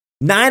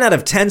9 out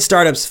of 10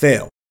 startups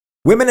fail.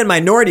 Women and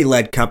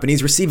minority-led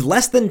companies receive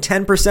less than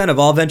 10% of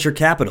all venture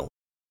capital.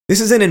 This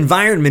is an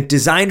environment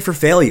designed for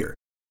failure.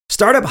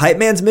 Startup Hype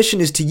Man's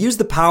mission is to use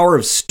the power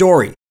of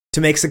story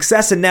to make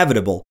success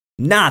inevitable,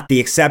 not the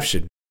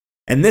exception.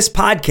 And this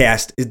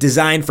podcast is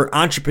designed for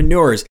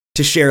entrepreneurs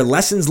to share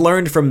lessons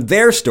learned from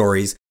their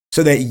stories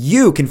so that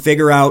you can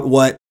figure out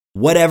what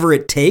whatever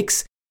it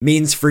takes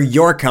means for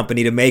your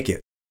company to make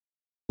it.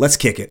 Let's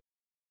kick it.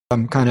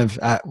 I'm kind of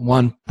at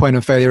one point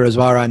of failure as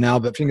well right now,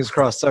 but fingers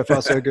crossed, so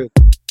far so good.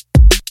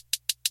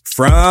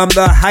 From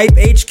the Hype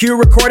HQ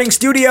recording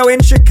studio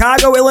in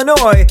Chicago,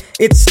 Illinois,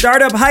 it's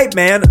Startup Hype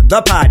Man,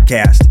 the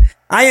podcast.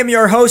 I am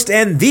your host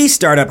and the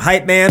Startup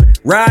Hype Man,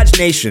 Raj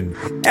Nation.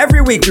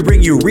 Every week we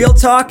bring you real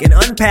talk and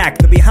unpack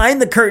the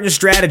behind-the-curtain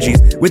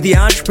strategies with the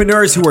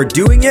entrepreneurs who are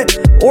doing it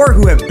or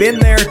who have been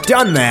there,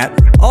 done that,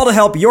 all to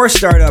help your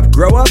startup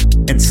grow up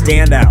and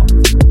stand out.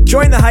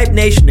 Join the Hype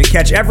Nation to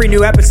catch every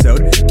new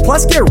episode,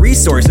 plus get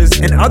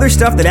resources and other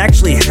stuff that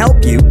actually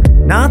help you,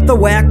 not the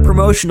whack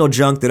promotional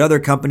junk that other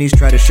companies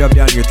try to shove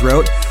down your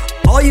throat.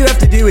 All you have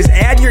to do is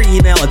add your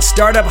email at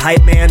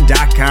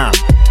startuphypeman.com.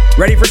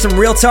 Ready for some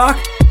real talk?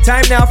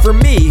 Time now for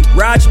me,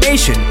 Raj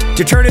Nation,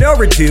 to turn it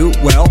over to,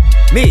 well,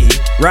 me,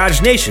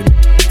 Raj Nation,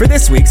 for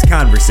this week's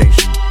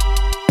conversation.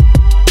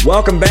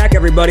 Welcome back,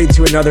 everybody,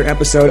 to another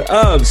episode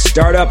of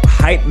Startup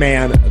Hype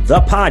Man,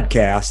 the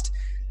podcast.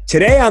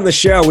 Today on the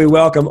show, we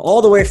welcome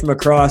all the way from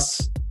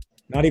across,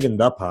 not even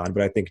the pond,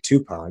 but I think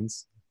two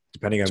ponds,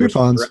 depending on two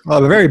ponds.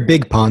 Well, a very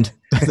big pond.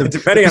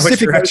 Depending on which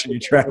direction you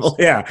travel.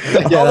 Yeah.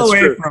 All the way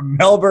true. From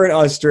Melbourne,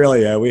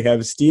 Australia, we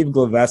have Steve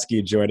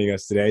Glevesky joining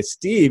us today.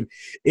 Steve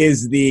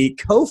is the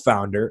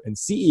co-founder and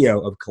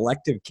CEO of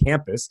Collective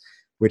Campus,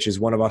 which is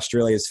one of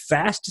Australia's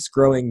fastest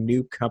growing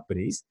new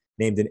companies,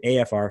 named an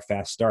AFR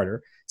Fast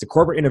Starter. It's a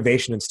corporate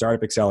innovation and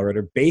startup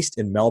accelerator based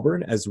in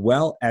Melbourne as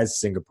well as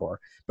Singapore.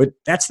 But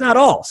that's not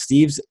all.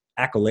 Steve's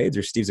accolades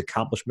or Steve's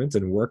accomplishments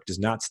and work does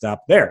not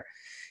stop there.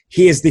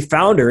 He is the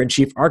founder and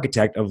chief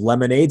architect of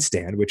Lemonade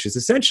Stand, which is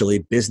essentially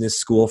business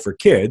school for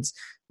kids,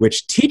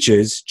 which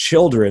teaches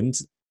children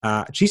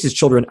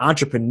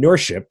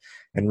entrepreneurship.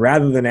 And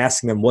rather than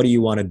asking them, what do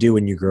you want to do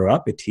when you grow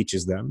up? It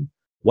teaches them,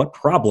 what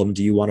problem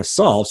do you want to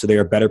solve so they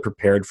are better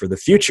prepared for the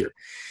future?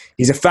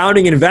 He's a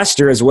founding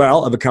investor as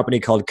well of a company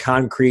called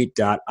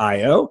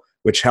Concrete.io,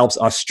 which helps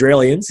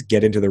Australians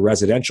get into the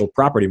residential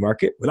property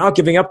market without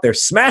giving up their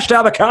smashed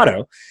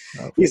avocado.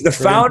 He's the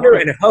founder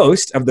and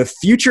host of the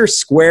Future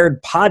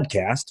Squared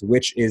podcast,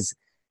 which is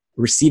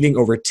receiving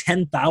over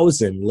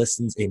 10,000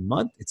 listens a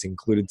month. It's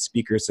included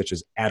speakers such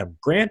as Adam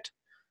Grant,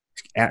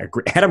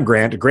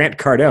 Grant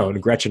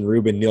Cardone, Gretchen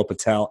Rubin, Neil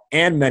Patel,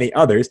 and many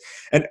others.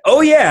 And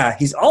oh yeah,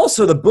 he's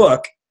also the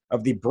book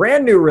of the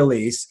brand new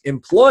release,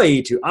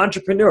 Employee to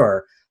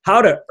Entrepreneur,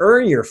 How to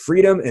Earn Your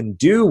Freedom and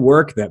Do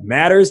Work That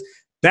Matters.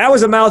 That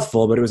was a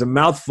mouthful, but it was a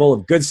mouthful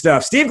of good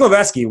stuff. Steve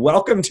Glevesky,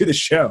 welcome to the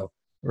show.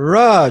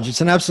 Raj, it's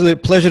an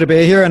absolute pleasure to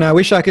be here, and I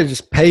wish I could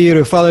just pay you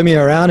to follow me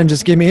around and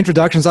just give me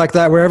introductions like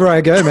that wherever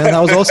I go, man. That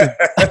was awesome.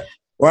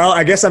 Well,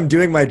 I guess I'm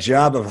doing my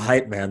job of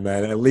hype man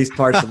then, at least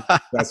partially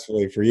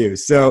successfully for you.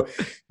 So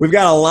we've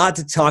got a lot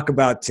to talk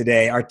about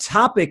today. Our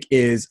topic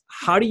is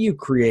how do you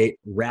create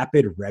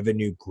rapid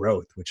revenue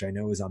growth, which I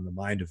know is on the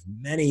mind of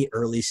many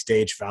early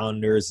stage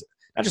founders,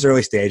 not just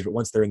early stage, but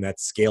once they're in that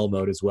scale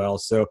mode as well.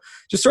 So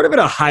just sort of at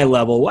a high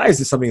level, why is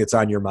this something that's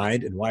on your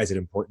mind and why is it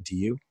important to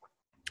you?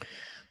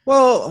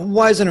 Well,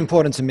 why is it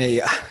important to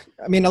me?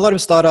 I mean, a lot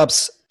of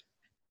startups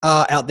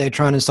are out there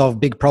trying to solve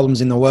big problems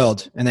in the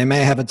world, and they may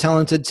have a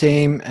talented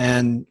team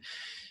and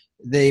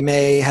they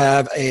may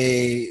have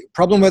a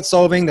problem worth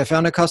solving. They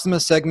found a customer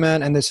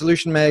segment and the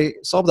solution may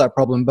solve that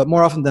problem, but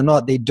more often than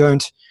not, they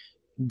don't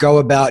go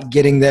about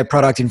getting their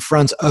product in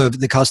front of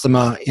the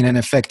customer in an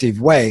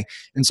effective way.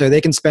 And so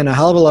they can spend a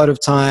hell of a lot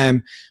of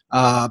time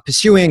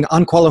pursuing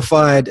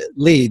unqualified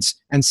leads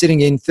and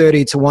sitting in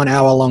 30 to 1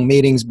 hour long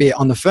meetings, be it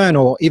on the phone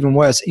or even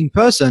worse, in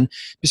person,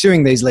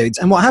 pursuing these leads.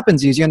 And what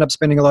happens is you end up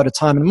spending a lot of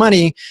time and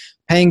money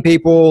paying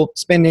people,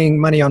 spending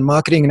money on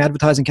marketing and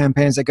advertising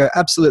campaigns that go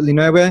absolutely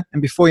nowhere.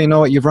 And before you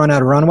know it, you've run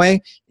out of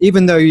runway,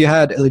 even though you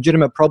had a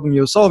legitimate problem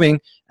you were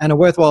solving and a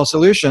worthwhile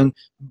solution,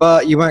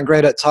 but you weren't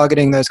great at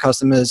targeting those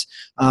customers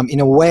in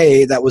a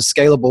way that was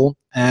scalable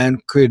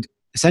and could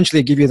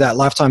essentially give you that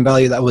lifetime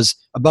value that was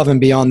above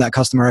and beyond that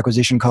customer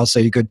acquisition cost so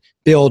you could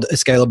build a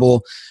scalable,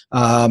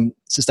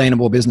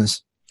 sustainable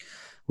business.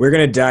 We're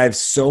going to dive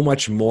so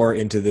much more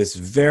into this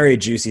very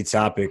juicy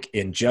topic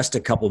in just a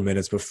couple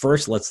minutes. But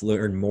first, let's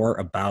learn more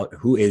about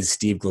who is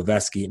Steve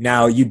Glevesky.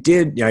 Now,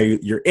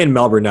 you're in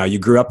Melbourne now. You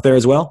grew up there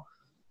as well?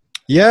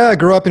 Yeah, I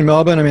grew up in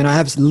Melbourne. I mean, I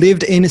have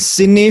lived in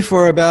Sydney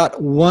for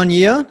about 1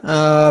 year,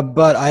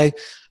 but I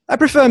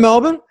prefer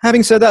Melbourne.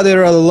 Having said that,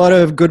 there are a lot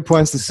of good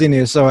points to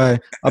Sydney, so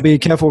I'll be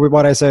careful with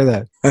what I say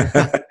there.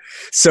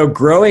 So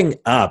growing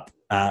up,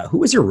 who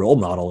was your role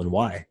model and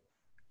why?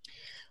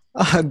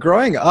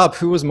 Growing up,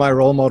 who was my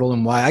role model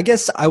and why? I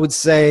guess I would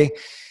say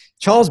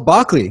Charles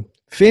Barkley,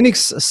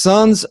 Phoenix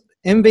Suns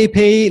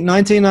MVP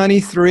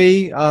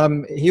 1993.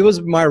 He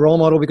was my role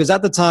model because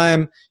at the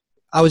time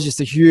I was just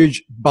a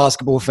huge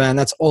basketball fan.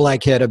 That's all I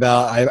cared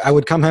about. I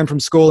would come home from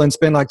school and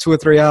spend like 2 or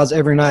 3 hours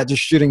every night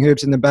just shooting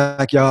hoops in the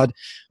backyard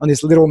on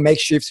this little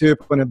makeshift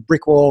hoop on a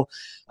brick wall.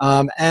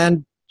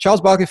 And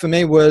Charles Barkley for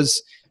me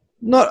was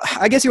not,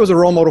 I guess he was a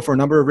role model for a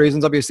number of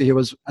reasons. Obviously, he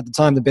was at the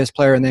time the best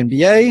player in the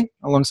NBA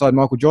alongside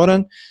Michael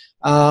Jordan.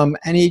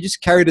 And he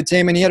just carried a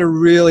team, and he had a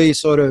really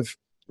sort of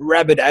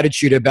rabid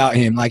attitude about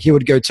him. Like, he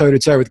would go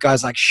toe-to-toe with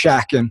guys like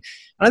Shaq. And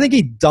I think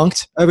he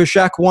dunked over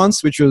Shaq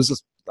once, which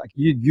was like,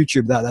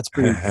 YouTube that. That's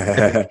pretty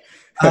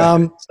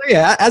so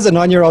yeah, as a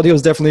 9-year-old, he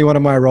was definitely one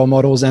of my role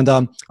models. And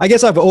I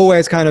guess I've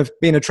always kind of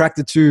been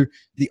attracted to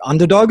the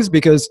underdogs,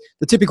 because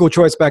the typical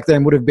choice back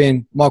then would have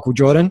been Michael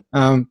Jordan,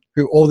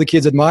 who all the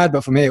kids admired.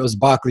 But for me, it was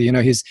Barkley,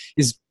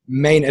 his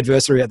main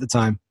adversary at the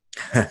time.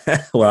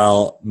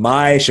 Well,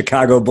 my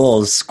Chicago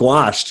Bulls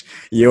squashed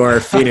your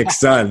Phoenix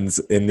Suns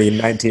in the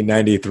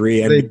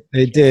 1993.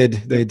 They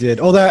did.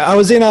 Although I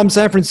was in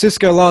San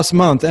Francisco last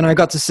month, and I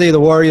got to see the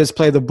Warriors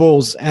play the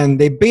Bulls, and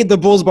they beat the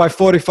Bulls by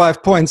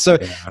 45 points. So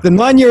the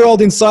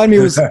 9-year-old inside me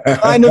was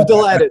kind of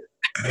delighted.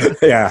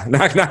 Yeah,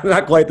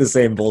 not quite the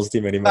same Bulls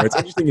team anymore. It's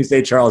interesting you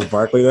say Charles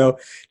Barkley, though,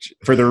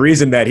 for the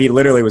reason that he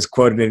literally was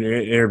quoted in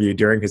an interview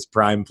during his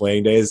prime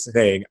playing days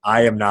saying,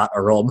 "I am not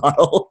a role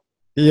model."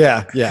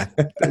 Yeah.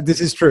 This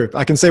is true.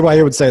 I can see why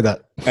he would say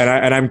that.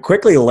 And I'm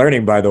quickly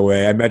learning, by the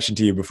way, I mentioned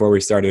to you before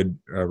we started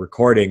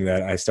recording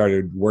that I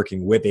started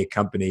working with a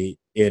company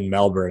in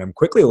Melbourne. I'm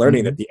quickly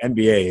learning that the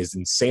NBA is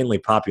insanely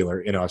popular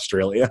in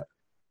Australia.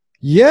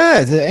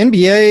 Yeah, the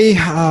NBA,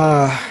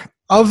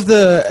 of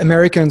the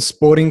American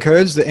sporting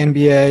codes, the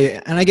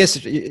NBA, and I guess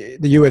the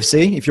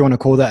UFC, if you want to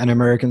call that an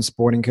American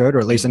sporting code, or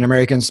at least an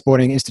American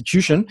sporting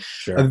institution,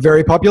 are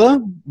very popular.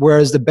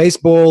 Whereas the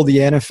baseball, the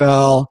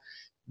NFL,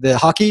 the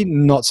hockey,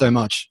 not so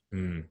much.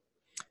 And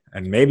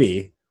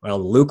maybe,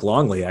 Luke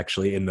Longley,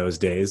 actually, in those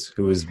days,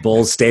 who was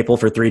Bulls staple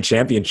for 3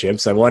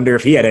 championships, I wonder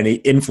if he had any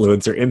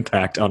influence or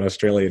impact on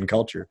Australian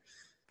culture.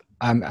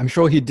 I'm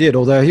sure he did,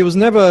 although he was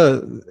never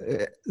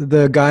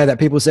the guy that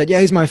people said, yeah,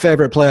 he's my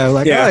favorite player.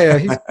 Like,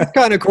 he's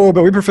kind of cool,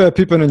 but we prefer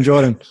Pippen and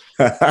Jordan.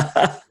 All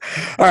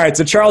right,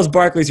 so Charles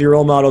Barkley's your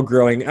role model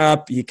growing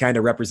up. He kind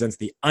of represents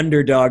the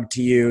underdog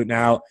to you.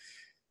 Now,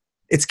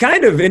 it's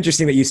kind of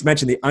interesting that you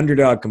mentioned the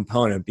underdog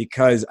component,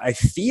 because I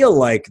feel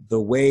like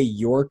the way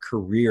your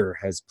career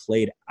has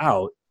played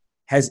out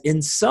has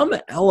in some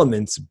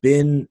elements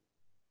been,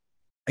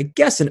 I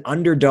guess, an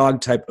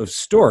underdog type of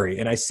story.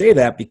 And I say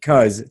that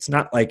because it's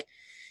not like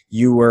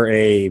you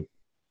were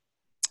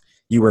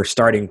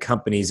starting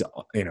companies,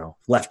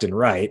 left and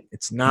right.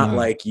 It's not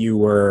like you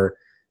were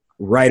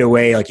right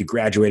away, like you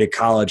graduated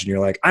college and you're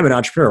like, I'm an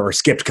entrepreneur, or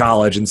skipped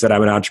college and said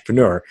I'm an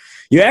entrepreneur.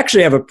 You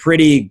actually have a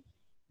pretty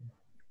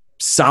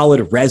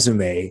solid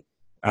resume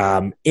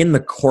in the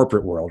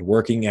corporate world,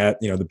 working at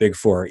the Big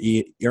Four,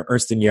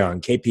 Ernst &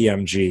 Young,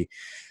 KPMG,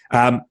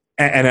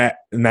 and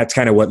that's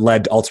kind of what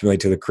led ultimately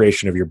to the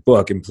creation of your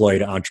book,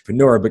 Employed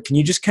Entrepreneur. But can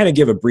you just kind of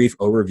give a brief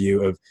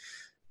overview of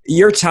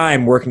your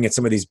time working at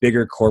some of these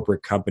bigger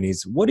corporate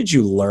companies? What did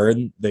you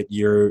learn that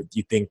you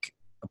think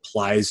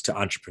applies to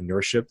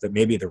entrepreneurship that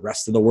maybe the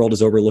rest of the world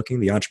is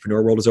overlooking, the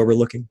entrepreneur world is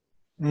overlooking?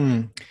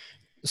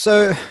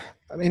 So,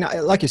 I mean,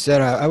 like you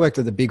said, I worked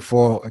at the Big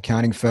Four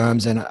accounting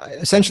firms, and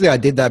essentially I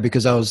did that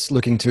because I was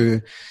looking to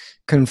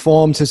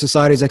conform to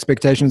society's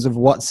expectations of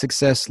what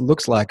success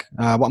looks like,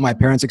 what my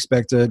parents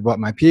expected, what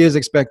my peers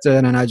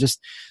expected, and I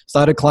just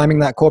started climbing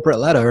that corporate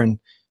ladder. And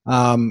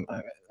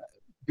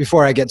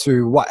before I get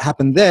to what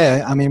happened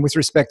there, I mean, with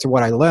respect to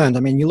what I learned, I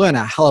mean, you learn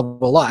a hell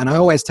of a lot. And I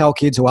always tell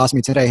kids who ask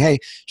me today, hey,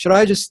 should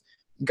I just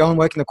go and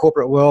work in the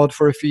corporate world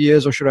for a few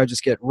years, or should I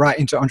just get right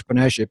into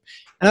entrepreneurship?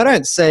 And I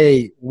don't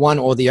say one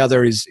or the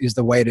other is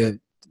the way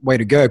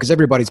to go, because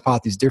everybody's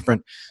path is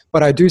different.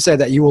 But I do say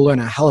that you will learn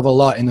a hell of a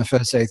lot in the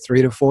first, say,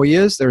 3 to 4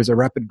 years. There is a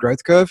rapid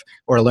growth curve,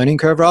 or a learning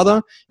curve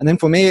rather. And then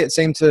for me, it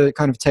seemed to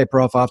kind of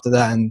taper off after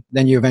that. And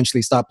then you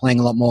eventually start playing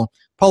a lot more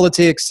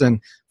politics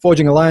and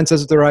forging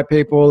alliances with the right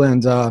people,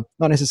 and not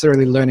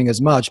necessarily learning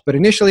as much. But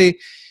initially,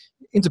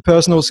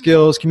 interpersonal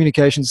skills,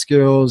 communication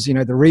skills,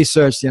 the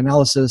research, the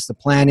analysis, the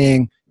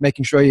planning,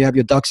 making sure you have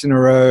your ducks in a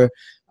row,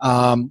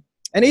 and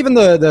even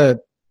the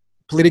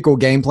political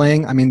game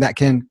playing. I mean, that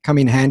can come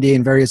in handy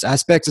in various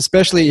aspects,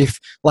 especially if,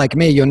 like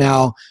me, you're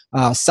now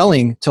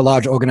selling to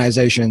large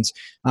organizations.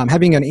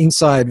 Having an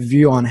inside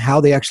view on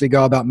how they actually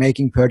go about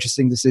making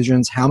purchasing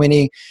decisions, how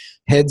many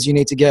heads you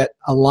need to get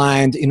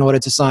aligned in order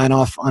to sign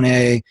off on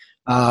a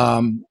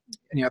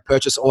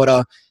purchase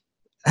order.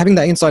 Having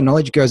that inside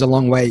knowledge goes a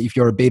long way if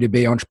you're a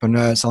B2B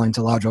entrepreneur selling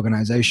to large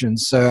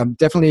organizations. So I've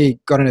definitely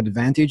got an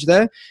advantage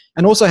there.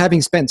 And also,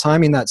 having spent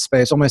time in that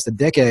space, almost a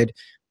decade,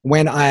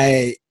 when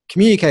I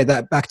communicate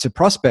that back to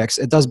prospects,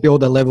 it does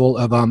build a level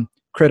of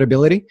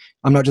credibility.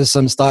 I'm not just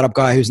some startup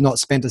guy who's not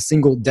spent a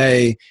single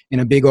day in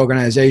a big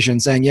organization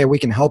saying, yeah, we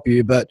can help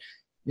you. But,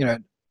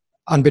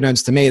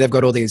 unbeknownst to me, they've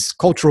got all these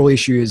cultural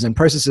issues and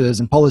processes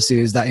and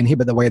policies that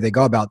inhibit the way they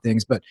go about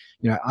things. But,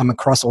 I'm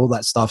across all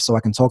that stuff, so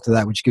I can talk to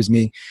that, which gives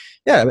me,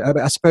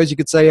 I suppose you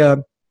could say, a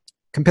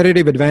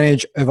competitive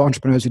advantage of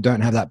entrepreneurs who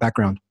don't have that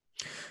background.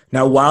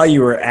 Now, while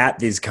you were at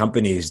these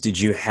companies, did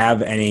you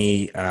have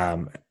any,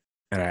 and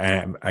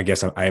I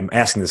guess I'm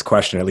asking this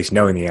question, at least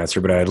knowing the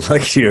answer, but I'd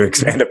like you to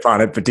expand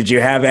upon it. But did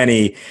you have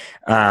any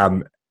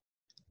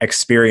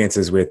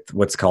experiences with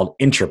what's called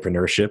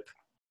intrapreneurship?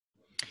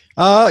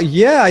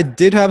 Yeah, I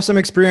did have some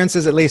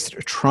experiences, at least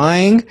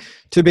trying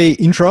to be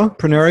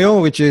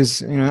intrapreneurial, which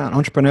is an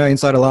entrepreneur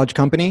inside a large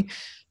company.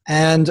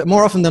 And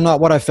more often than not,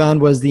 what I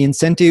found was the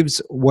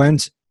incentives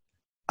weren't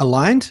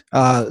aligned.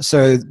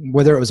 So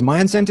whether it was my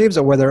incentives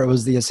or whether it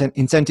was the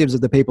incentives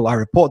of the people I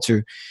report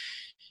to,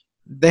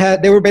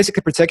 they were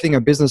basically protecting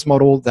a business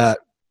model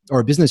or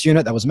a business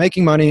unit that was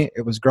making money,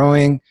 it was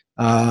growing,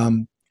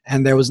 and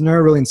there was no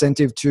real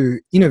incentive to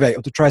innovate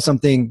or to try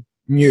something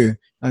new,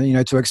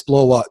 to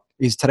explore what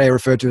is today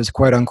referred to as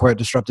quote unquote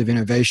disruptive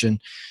innovation.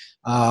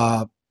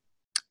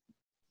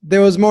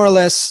 There was more or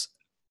less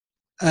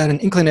an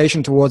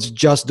inclination towards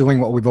just doing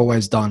what we've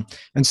always done.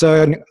 And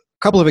so on a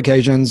couple of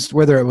occasions,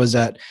 whether it was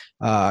at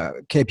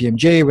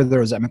KPMG, whether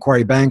it was at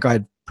Macquarie Bank,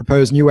 I'd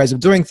propose new ways of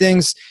doing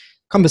things.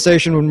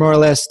 Conversation would more or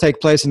less take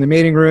place in the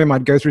meeting room.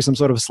 I'd go through some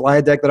sort of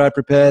slide deck that I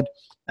prepared,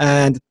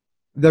 and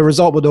the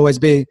result would always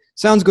be,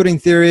 sounds good in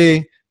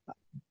theory,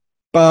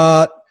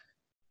 but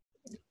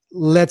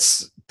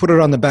let's put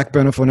it on the back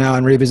burner for now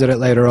and revisit it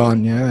later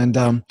on.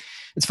 And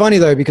it's funny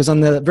though, because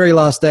on the very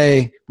last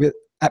day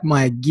at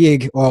my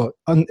gig, or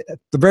on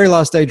the very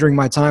last day during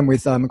my time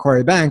with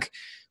Macquarie Bank,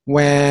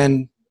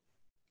 when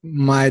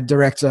my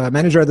director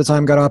manager at the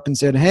time got up and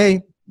said,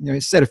 hey, he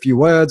said a few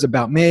words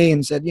about me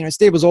and said,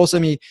 Steve was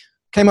awesome. He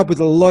came up with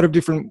a lot of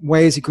different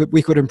ways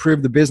we could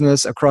improve the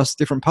business across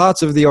different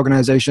parts of the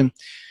organization,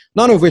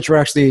 none of which were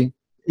actually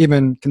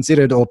even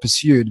considered or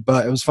pursued.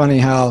 But it was funny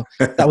how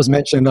that was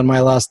mentioned on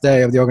my last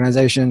day of the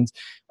organization,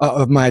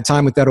 of my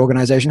time with that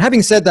organization.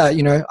 Having said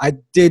that, I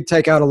did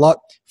take out a lot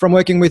from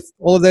working with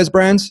all of those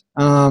brands.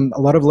 A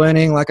lot of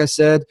learning, like I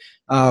said,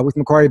 with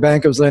Macquarie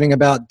Bank, I was learning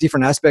about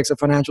different aspects of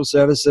financial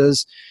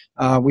services,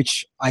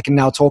 which I can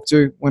now talk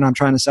to when I'm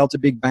trying to sell to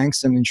big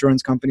banks and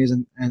insurance companies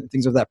and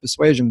things of that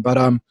persuasion.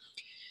 But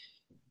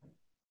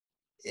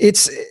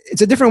it's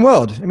a different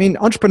world. I mean,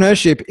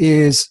 entrepreneurship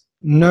is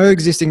no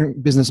existing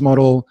business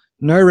model,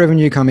 no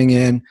revenue coming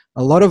in,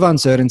 a lot of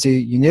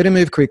uncertainty. You need to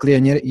move quickly,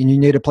 and you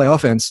need to play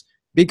offense.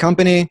 Big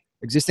company,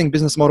 existing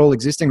business model,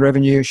 existing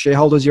revenue,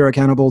 shareholders you're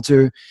accountable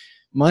to,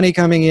 money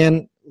coming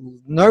in,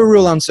 no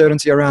real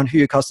uncertainty around who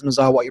your customers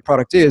are, what your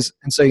product is,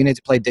 and so you need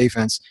to play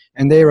defense.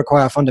 And they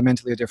require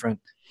fundamentally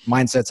different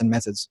mindsets and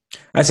methods.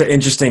 That's an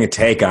interesting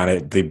take on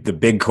it. The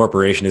big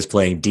corporation is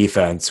playing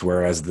defense,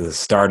 whereas the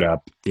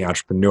startup, the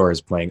entrepreneur,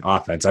 is playing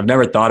offense. I've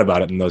never thought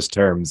about it in those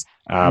terms.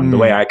 The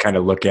way I kind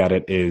of look at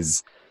it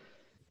is,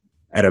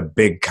 at a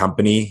big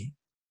company,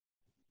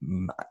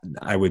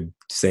 I would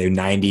say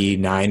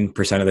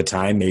 99% of the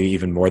time, maybe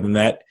even more than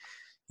that,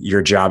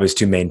 your job is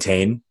to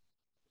maintain.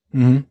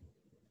 Mm-hmm.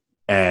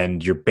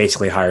 And you're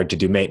basically hired to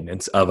do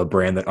maintenance of a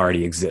brand that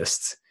already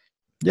exists.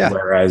 Yeah.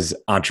 Whereas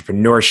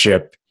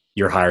entrepreneurship,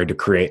 you're hired to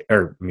create,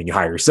 you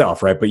hire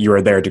yourself, right? But you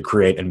are there to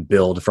create and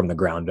build from the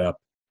ground up.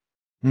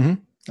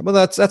 Mm-hmm. Well,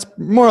 that's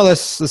more or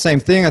less the same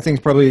thing. I think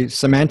it's probably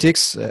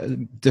semantics.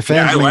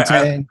 Defend,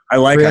 maintain, I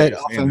like create,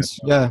 offense.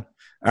 Yeah.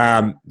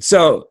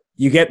 So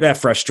you get that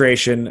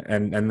frustration,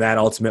 and that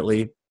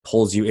ultimately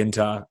pulls you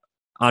into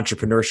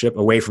entrepreneurship,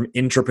 away from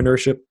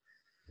intrapreneurship.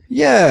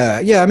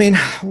 Yeah. I mean,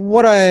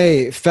 what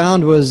I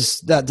found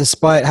was that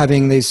despite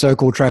having these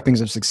so-called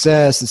trappings of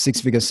success, the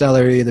six-figure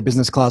salary, the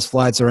business class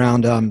flights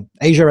around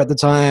Asia at the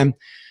time,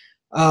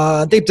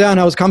 deep down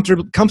I was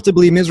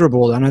comfortably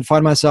miserable, and I'd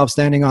find myself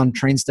standing on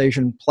train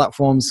station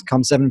platforms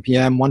come 7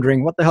 p.m.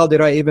 wondering, what the hell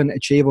did I even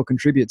achieve or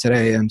contribute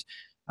today? And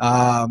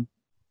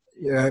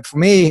for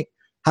me,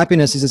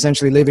 happiness is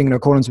essentially living in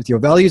accordance with your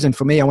values. And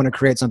for me, I want to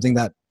create something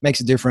that makes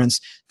a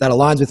difference, that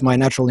aligns with my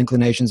natural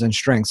inclinations and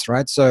strengths,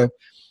 right? So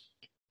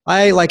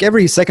I, like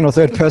every second or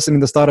third person in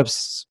the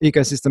startups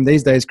ecosystem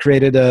these days,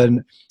 created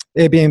an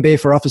Airbnb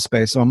for office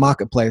space, or a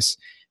marketplace.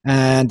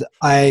 And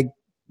I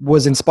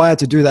was inspired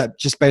to do that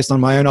just based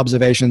on my own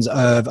observations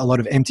of a lot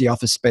of empty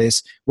office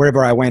space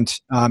wherever I went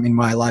in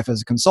my life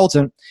as a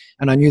consultant.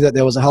 And I knew that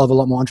there was a hell of a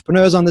lot more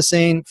entrepreneurs on the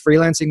scene.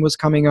 Freelancing was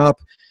coming up.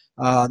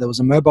 There was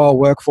a mobile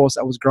workforce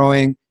that was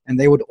growing, and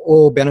they would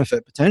all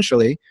benefit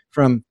potentially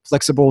from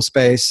flexible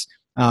space,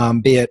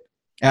 be it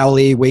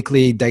hourly,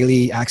 weekly,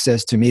 daily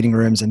access to meeting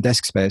rooms and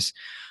desk space.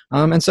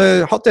 And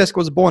so Hotdesk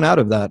was born out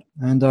of that.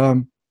 And,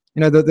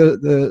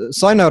 the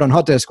side note on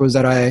Hotdesk was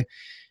that I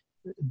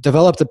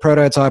developed a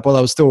prototype while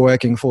I was still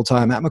working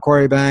full-time at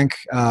Macquarie Bank,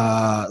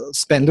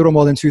 spent a little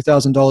more than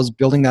 $2,000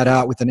 building that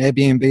out with an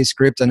Airbnb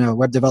script and a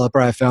web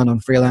developer I found on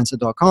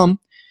freelancer.com.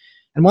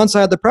 And once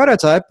I had the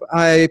prototype,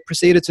 I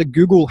proceeded to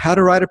Google how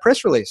to write a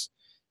press release,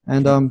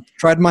 and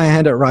tried my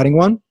hand at writing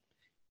one.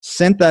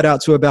 Sent that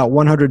out to about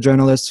 100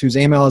 journalists whose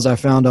emails I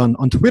found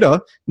on Twitter.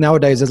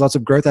 Nowadays, there's lots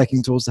of growth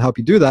hacking tools to help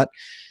you do that.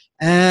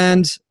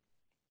 And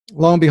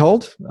lo and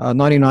behold,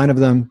 99 of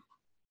them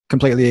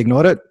completely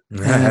ignored it.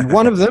 And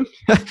one of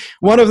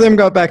them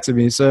got back to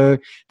me. So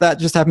that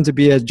just happened to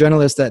be a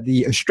journalist at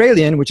The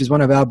Australian, which is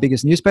one of our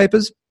biggest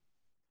newspapers.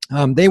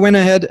 They went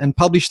ahead and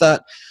published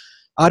that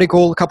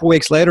article a couple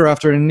weeks later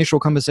after an initial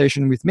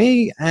conversation with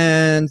me.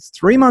 And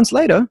 3 months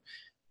later,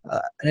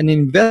 an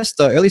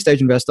investor, early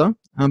stage investor,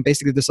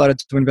 basically decided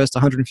to invest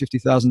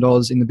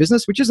 $150,000 in the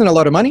business, which isn't a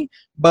lot of money,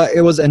 but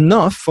it was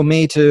enough for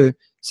me to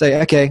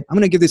say, okay, I'm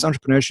going to give this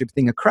entrepreneurship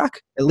thing a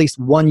crack, at least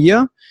 1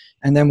 year,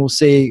 and then we'll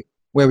see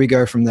where we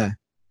go from there.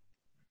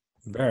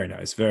 Very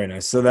nice. Very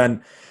nice. So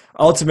then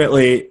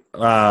ultimately,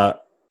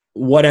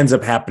 what ends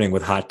up happening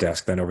with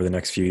Hotdesk then over the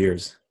next few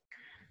years?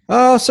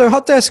 So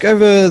Hotdesk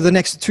over the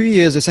next 2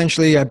 years,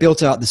 essentially, I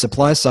built out the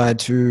supply side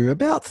to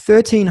about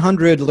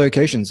 1,300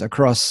 locations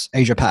across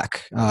Asia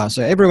Pac.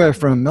 So everywhere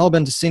from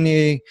Melbourne to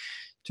Sydney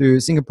to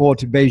Singapore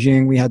to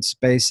Beijing, we had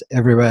space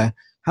everywhere.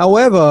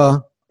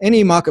 However,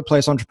 any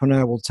marketplace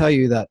entrepreneur will tell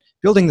you that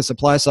building the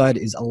supply side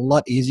is a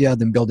lot easier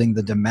than building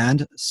the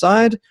demand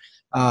side.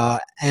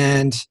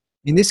 And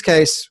in this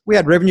case, we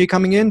had revenue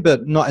coming in,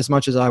 but not as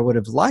much as I would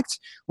have liked.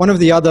 One of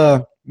the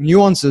other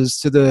nuances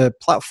to the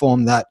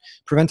platform that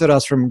prevented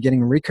us from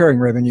getting recurring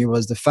revenue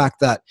was the fact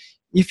that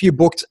if you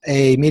booked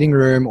a meeting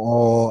room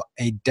or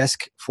a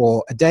desk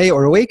for a day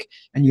or a week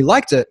and you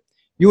liked it,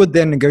 you would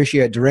then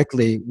negotiate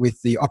directly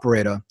with the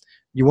operator.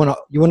 You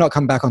will not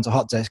come back onto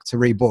Hotdesk to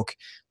rebook,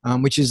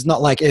 which is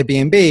not like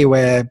Airbnb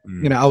where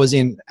I was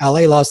in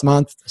LA last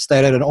month,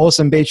 stayed at an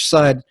awesome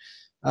beachside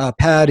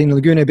pad in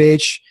Laguna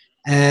Beach,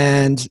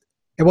 and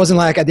it wasn't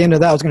like at the end of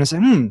that I was going to say,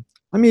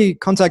 let me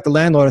contact the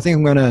landlord. I think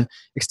I'm going to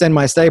extend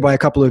my stay by a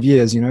couple of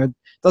years. It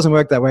doesn't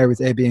work that way with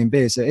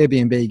Airbnb. So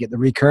Airbnb, you get the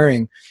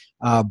recurring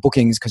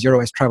bookings because you're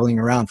always traveling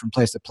around from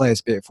place to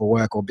place, be it for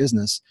work or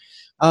business.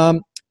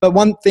 But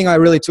one thing I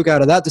really took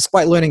out of that,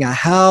 despite learning a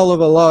hell of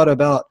a lot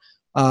about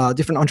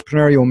different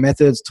entrepreneurial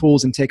methods,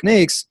 tools, and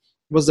techniques,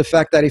 was the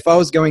fact that if I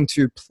was going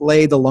to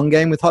play the long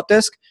game with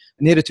Hotdesk,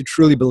 I needed to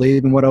truly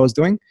believe in what I was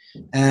doing.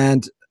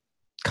 And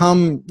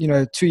come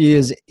 2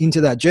 years into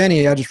that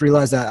journey, I just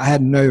realized that I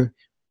had no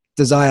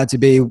desire to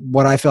be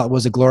what I felt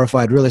was a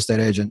glorified real estate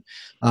agent.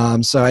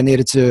 So I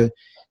needed to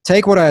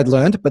take what I had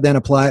learned, but then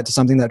apply it to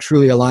something that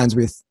truly aligns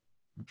with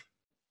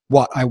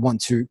what I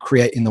want to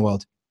create in the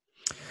world.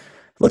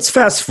 Let's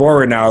fast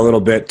forward now a little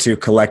bit to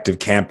Collective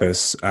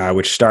Campus,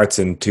 which starts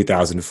in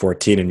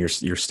 2014, and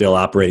you're still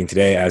operating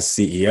today as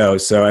CEO.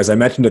 So as I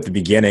mentioned at the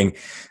beginning,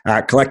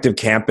 Collective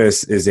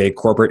Campus is a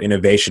corporate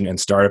innovation and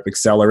startup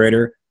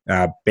accelerator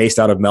based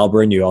out of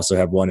Melbourne. You also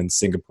have one in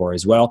Singapore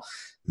as well.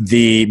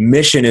 The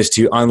mission is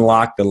to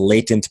unlock the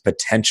latent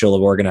potential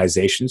of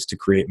organizations to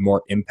create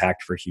more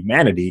impact for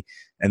humanity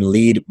and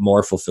lead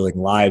more fulfilling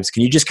lives.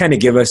 Can you just kind of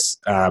give us,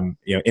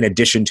 in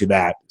addition to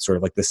that, sort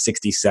of like the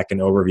 60-second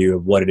overview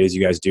of what it is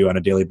you guys do on a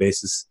daily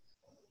basis?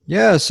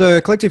 Yeah, so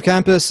Collective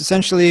Campus,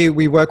 essentially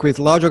we work with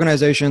large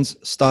organizations,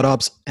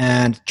 startups,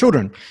 and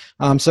children.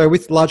 So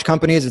with large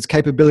companies, it's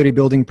capability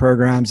building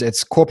programs,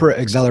 it's corporate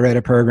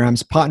accelerator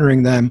programs,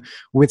 partnering them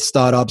with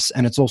startups,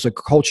 and it's also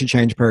culture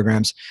change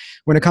programs.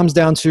 When it comes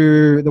down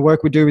to the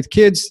work we do with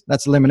kids,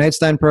 that's a lemonade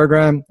stand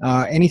program.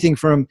 Anything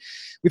from,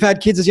 we've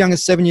had kids as young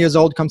as 7 years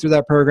old come through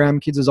that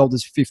program, kids as old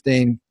as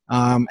 15.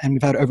 And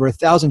we've had over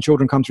 1,000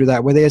 children come through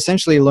that, where they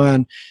essentially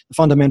learn the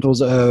fundamentals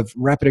of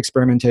rapid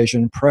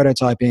experimentation,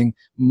 prototyping,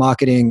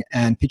 marketing,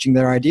 and pitching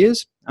their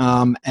ideas.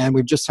 And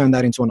we've just turned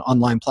that into an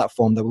online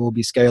platform that we'll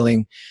be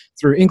scaling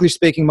through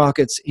English-speaking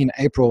markets in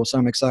April. So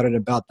I'm excited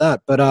about that.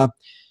 But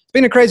it's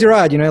been a crazy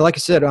ride. Like I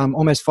said,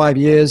 almost 5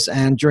 years.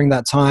 And during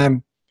that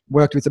time,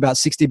 worked with about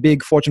 60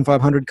 big Fortune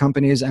 500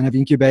 companies and have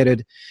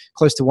incubated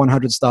close to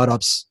 100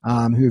 startups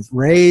who've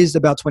raised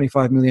about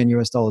 $25 million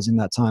in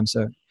that time.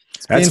 So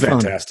that's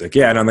fantastic.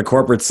 Yeah. And on the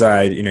corporate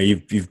side,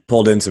 you've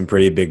pulled in some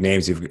pretty big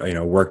names. You've,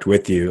 worked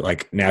with you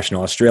like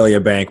National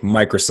Australia Bank,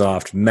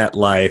 Microsoft,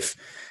 MetLife,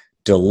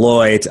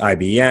 Deloitte,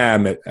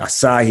 IBM,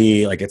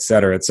 Asahi, et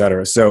cetera, et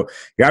cetera. So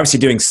you're obviously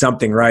doing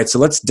something right. So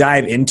let's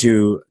dive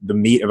into the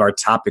meat of our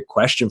topic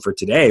question for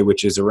today,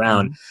 which is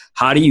around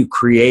how do you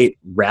create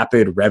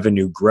rapid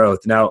revenue growth?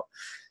 Now,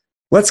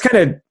 let's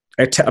kind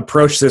of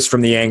approach this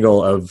from the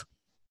angle of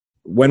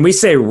when we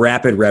say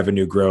rapid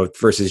revenue growth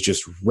versus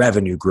just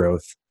revenue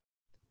growth,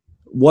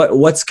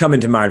 what's coming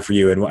to mind for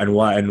you and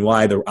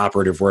why the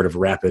operative word of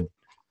rapid?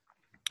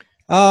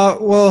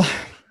 Well,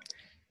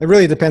 it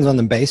really depends on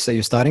the base that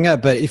you're starting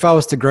at. But if I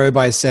was to grow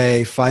by,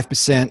 say,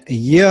 5% a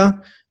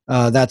year,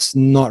 that's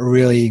not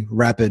really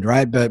rapid,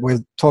 right? But we're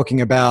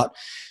talking about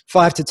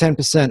 5 to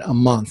 10% a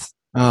month.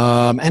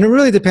 And it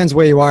really depends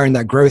where you are in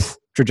that growth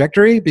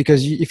trajectory,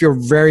 because if you're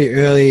very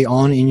early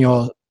on in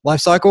your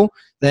life cycle,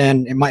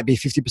 then it might be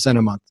 50%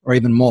 a month or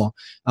even more.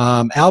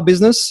 Our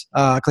business,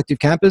 Collective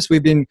Campus,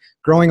 we've been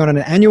growing on an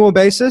annual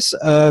basis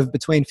of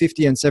between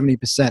 50 and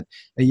 70%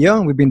 a year.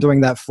 And we've been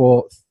doing that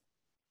for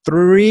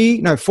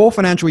 4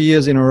 financial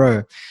years in a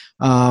row,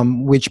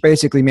 which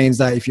basically means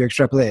that if you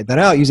extrapolate that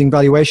out using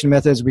valuation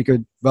methods, we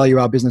could value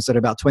our business at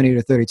about 20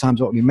 to 30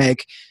 times what we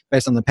make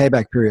based on the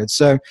payback period.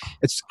 So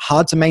it's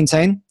hard to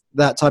maintain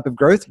that type of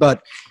growth,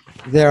 but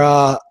there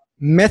are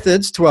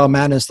methods to our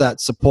madness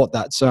that support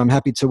that. So I'm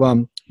happy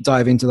to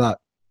dive into that.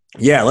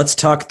 Yeah, let's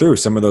talk through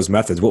some of those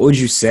methods. What would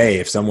you say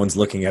if someone's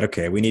looking at,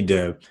 okay, we need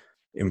to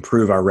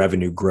improve our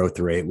revenue growth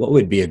rate, what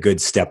would be a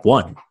good step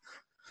one?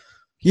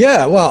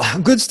 Yeah, well,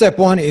 good step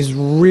one is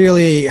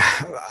really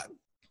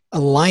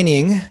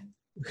aligning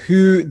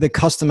who the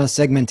customer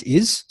segment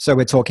is. So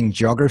we're talking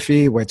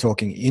geography, we're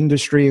talking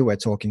industry, we're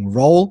talking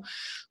role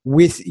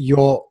with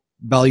your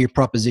value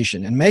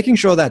proposition and making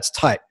sure that's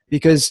tight,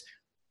 because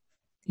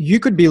you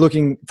could be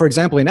looking, for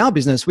example, in our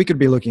business, we could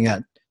be looking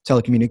at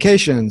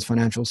telecommunications,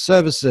 financial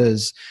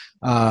services,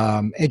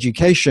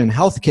 education,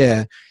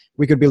 healthcare.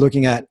 We could be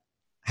looking at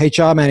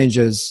HR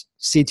managers,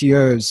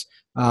 CTOs,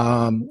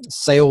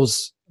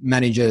 sales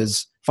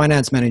managers,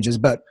 finance managers,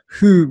 but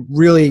who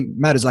really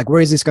matters? Like,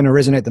 where is this going to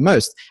resonate the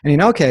most? And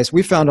in our case,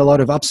 we found a lot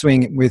of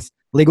upswing with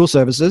legal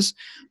services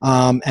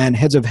and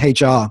heads of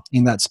HR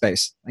in that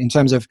space in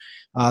terms of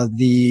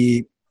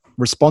the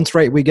response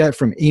rate we get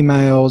from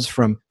emails,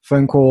 from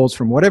phone calls,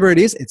 from whatever it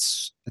is,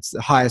 it's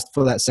the highest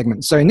for that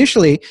segment. So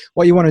initially,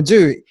 what you want to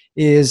do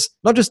is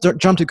not just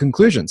jump to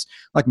conclusions,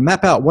 like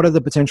map out what are the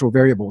potential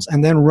variables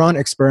and then run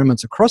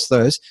experiments across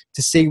those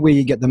to see where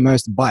you get the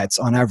most bites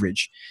on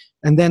average,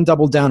 and then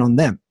double down on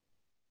them.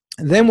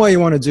 And then what you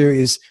want to do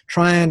is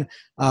try and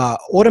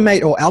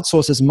automate or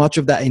outsource as much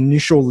of that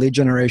initial lead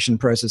generation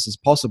process as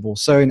possible.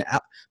 So,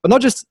 but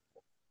not just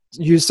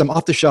use some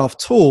off-the-shelf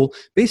tool,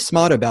 be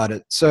smart about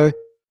it. So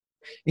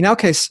in our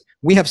case,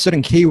 we have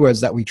certain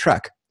keywords that we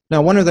track.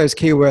 Now, one of those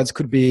keywords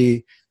could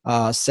be,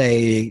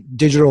 say,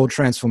 digital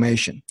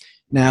transformation.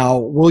 Now,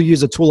 we'll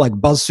use a tool like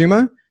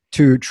BuzzSumo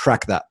to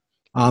track that.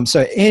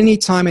 So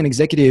anytime an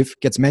executive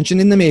gets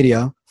mentioned in the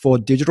media for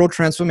digital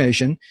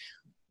transformation,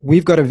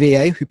 we've got a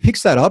VA who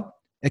picks that up,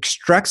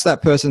 extracts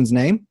that person's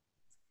name,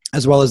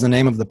 as well as the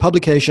name of the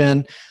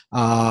publication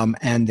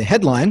and the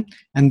headline.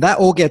 And that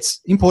all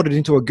gets imported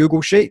into a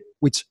Google Sheet,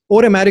 which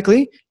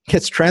automatically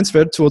gets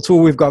transferred to a tool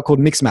we've got called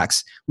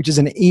Mixmax, which is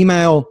an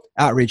email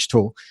outreach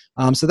tool.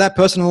 So that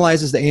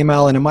personalizes the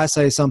email, and it might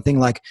say something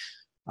like,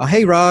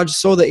 hey, Raj,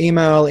 saw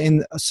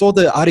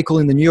the article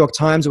in the New York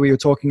Times where you were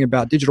talking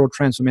about digital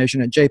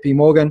transformation at JP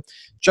Morgan.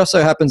 Just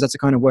so happens that's the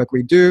kind of work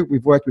we do.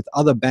 We've worked with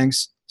other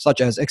banks such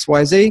as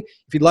XYZ.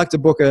 If you'd like to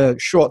book a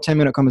short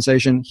 10-minute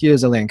conversation,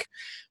 here's a link.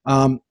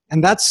 And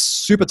that's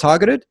super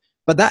targeted,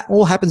 but that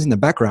all happens in the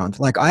background.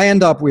 Like, I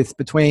end up with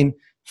between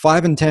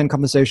 5 and 10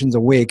 conversations a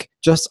week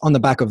just on the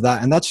back of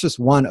that. And that's just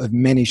one of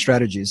many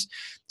strategies.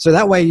 So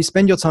that way you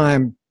spend your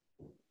time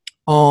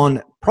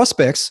on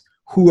prospects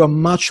who are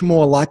much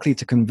more likely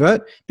to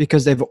convert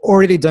because they've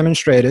already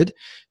demonstrated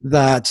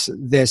that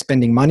they're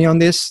spending money on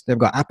this. They've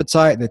got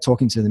appetite. They're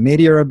talking to the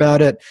media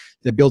about it.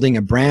 They're building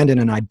a brand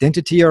and an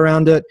identity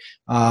around it.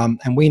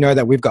 And we know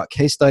that we've got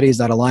case studies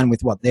that align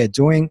with what they're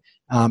doing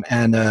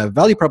and a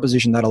value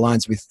proposition that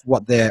aligns with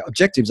what their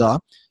objectives are.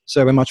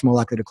 So we're much more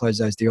likely to close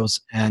those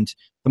deals. And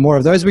the more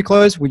of those we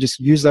close, we just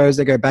use those.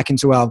 They go back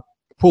into our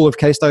pool of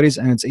case studies,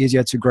 and it's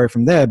easier to grow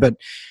from there. But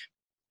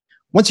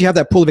once you have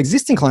that pool of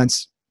existing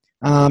clients,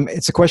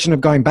 it's a question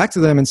of going back to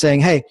them and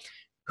saying, hey,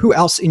 who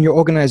else in your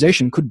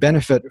organization could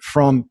benefit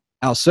from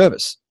our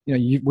service? You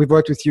know, we've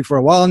worked with you for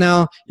a while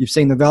now. You've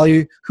seen the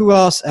value. Who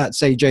else at,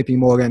 say, JP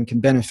Morgan can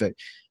benefit?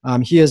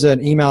 Here's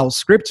an email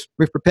script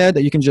we've prepared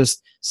that you can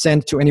just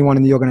send to anyone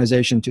in the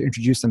organization to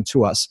introduce them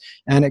to us.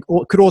 And it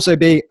could also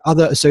be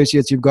other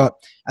associates you've got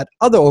at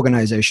other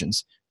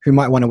organizations who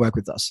might want to work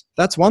with us.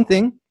 That's one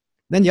thing.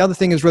 Then the other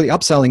thing is really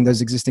upselling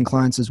those existing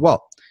clients as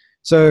well.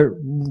 So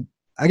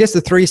I guess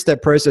the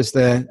 3-step process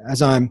there,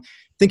 as I'm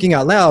thinking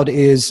out loud,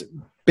 is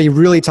be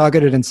really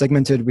targeted and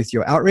segmented with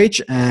your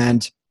outreach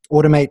and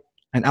automate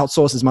and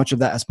outsource as much of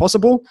that as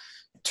possible.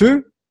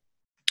 2,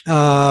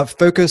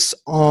 focus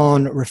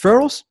on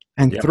referrals.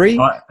 And 3,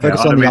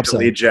 focus on the upsell. The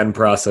lead gen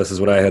process is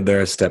what I had there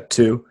as step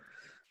 2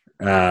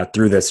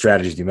 through the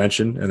strategies you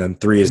mentioned. And then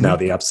 3 is now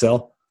the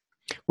upsell.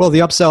 Well, the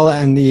upsell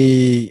and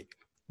the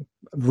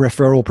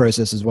referral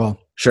process as well.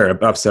 Sure,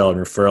 upsell and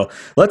referral.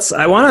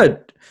 I want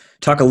to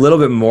talk a little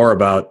bit more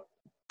about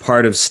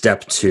part of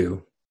step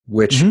 2,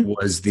 which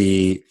was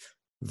the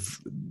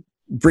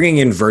bringing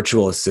in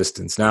virtual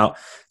assistants. Now,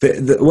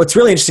 what's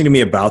really interesting to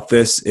me about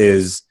this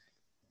is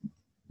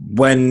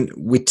when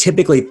we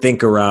typically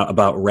think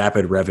about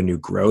rapid revenue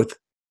growth,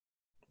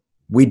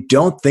 we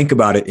don't think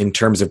about it in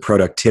terms of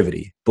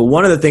productivity. But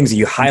one of the things that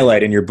you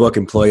highlight in your book,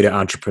 Employee to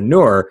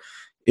Entrepreneur,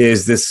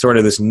 is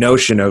this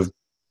notion of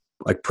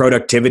like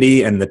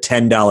productivity and the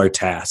 $10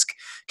 task.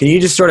 Can you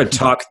just sort of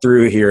talk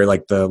through here,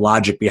 like the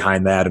logic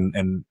behind that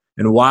and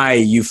why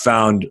you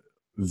found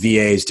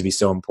VAs to be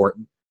so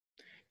important?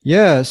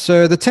 Yeah,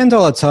 so the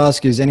 $10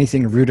 task is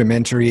anything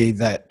rudimentary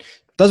that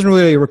doesn't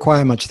really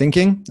require much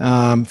thinking.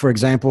 For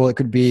example, it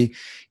could be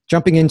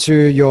jumping into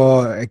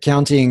your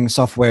accounting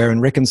software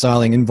and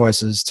reconciling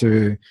invoices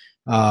to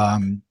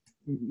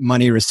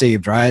money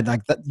received, right?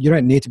 Like that, you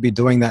don't need to be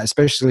doing that,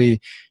 especially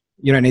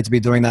you don't need to be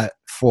doing that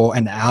for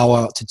an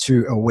hour to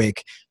 2 a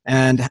week.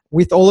 And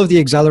with all of the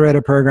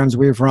accelerator programs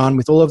we've run,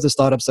 with all of the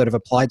startups that have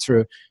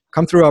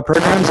come through our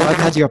programs, I've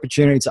had the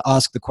opportunity to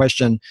ask the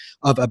question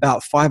of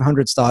about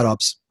 500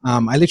 startups.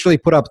 I literally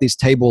put up this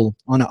table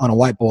on a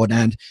whiteboard,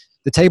 and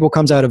the table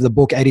comes out of the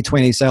book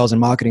 80-20 Sales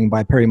and Marketing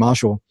by Perry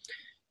Marshall.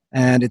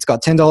 and it's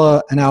got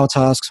 $10 an hour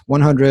tasks,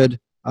 100,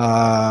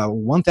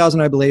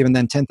 1,000, I believe, and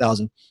then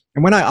 10,000.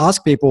 And when I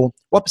ask people,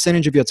 what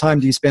percentage of your time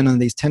do you spend on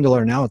these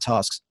 $10 an hour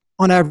tasks?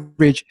 On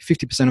average,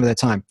 50% of their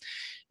time.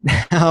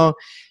 Now,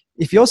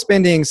 if you're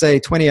spending, say,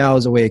 20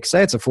 hours a week,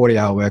 say it's a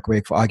 40-hour work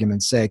week for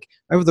argument's sake,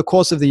 over the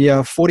course of the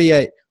year,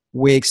 48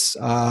 weeks,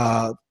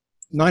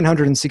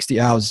 960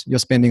 hours you're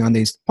spending on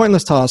these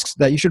pointless tasks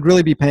that you should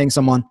really be paying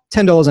someone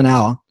 $10 an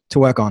hour to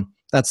work on.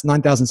 That's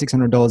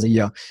 $9,600 a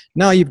year.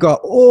 Now you've got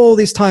all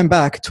this time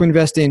back to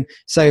invest in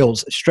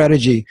sales,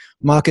 strategy,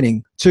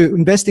 marketing, to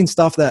invest in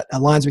stuff that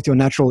aligns with your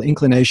natural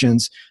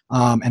inclinations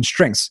and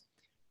strengths,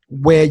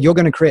 where you're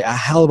going to create a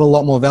hell of a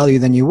lot more value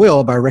than you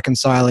will by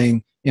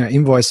reconciling,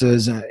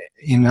 invoices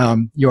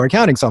in your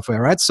accounting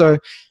software, right? So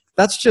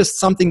that's just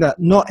something that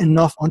not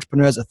enough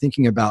entrepreneurs are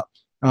thinking about.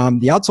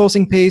 The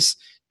outsourcing piece,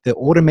 the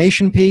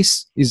automation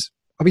piece is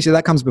obviously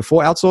that comes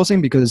before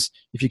outsourcing, because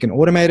if you can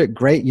automate it,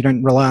 great. You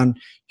don't rely on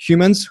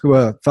humans who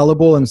are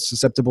fallible and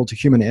susceptible to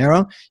human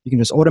error. You can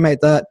just automate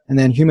that, and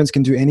then humans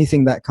can do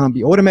anything that can't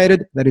be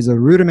automated. That is a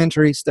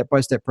rudimentary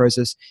step-by-step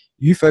process.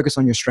 You focus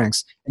on your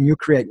strengths, and you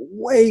create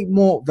way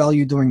more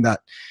value doing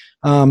that.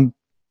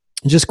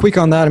 Just quick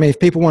on that, if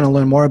people want to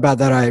learn more about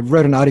that, I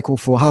wrote an article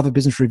for Harvard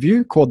Business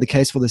Review called The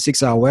Case for the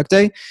 6-Hour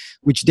Workday,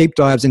 which deep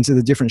dives into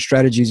the different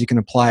strategies you can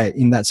apply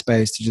in that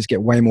space to just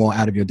get way more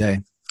out of your day.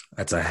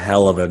 That's a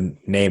hell of a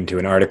name to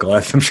an article.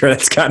 I'm sure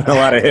that's gotten a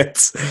lot of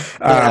hits.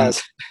 And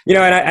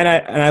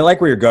I like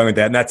where you're going with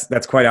that. And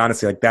that's quite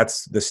honestly, like,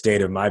 that's the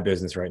state of my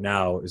business right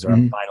now, is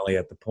I'm finally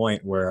at the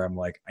point where I'm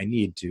like, I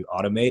need to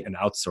automate and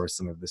outsource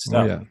some of this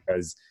stuff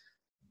because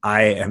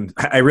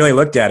I really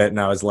looked at it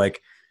and I was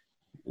like,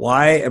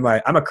 I'm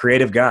a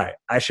creative guy.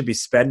 I should be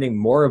spending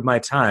more of my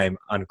time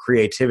on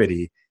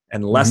creativity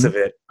and less of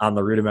it on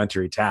the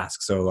rudimentary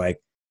tasks. So like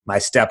my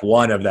step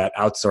one of that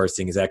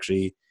outsourcing is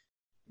actually,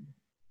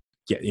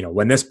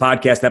 when this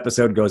podcast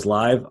episode goes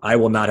live, I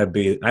will not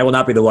be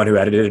the one who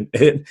edited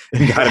it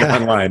and got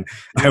it online.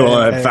 I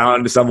will have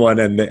found someone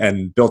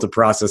and built a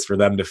process for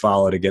them to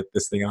follow to get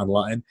this thing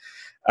online.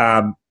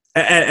 And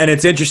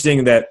it's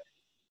interesting that,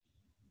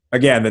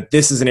 again, that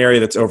this is an area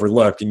that's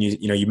overlooked. And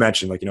you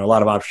mentioned, a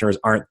lot of entrepreneurs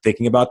aren't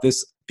thinking about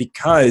this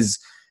because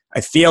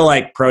I feel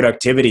like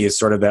productivity is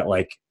sort of that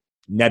like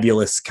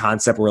nebulous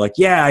concept where like,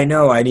 yeah, I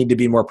know I need to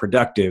be more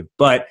productive,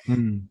 but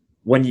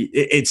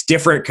it's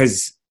different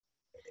because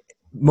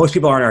most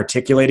people aren't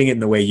articulating it in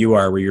the way you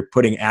are, where you're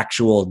putting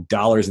actual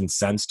dollars and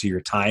cents to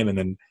your time and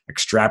then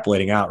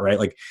extrapolating out, right?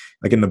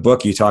 Like in the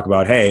book, you talk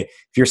about, hey,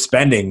 if you're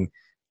spending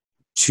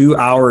 2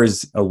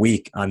 hours a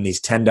week on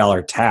these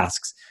 $10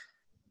 tasks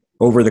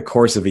over the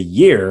course of a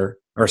year,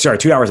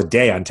 2 hours a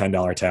day on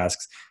 $10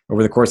 tasks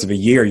over the course of a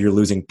year, you're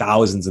losing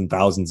thousands and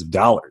thousands of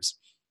dollars.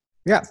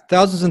 Yeah,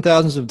 thousands and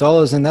thousands of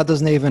dollars, and that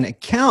doesn't even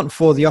account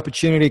for the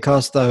opportunity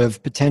cost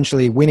of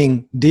potentially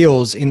winning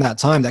deals in that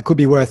time that could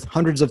be worth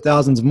hundreds of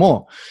thousands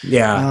more.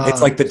 Yeah,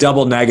 it's like the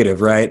double negative,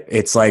 right?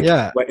 It's like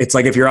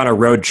if you're on a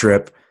road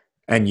trip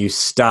and you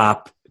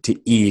stop to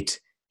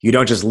eat, you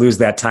don't just lose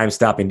that time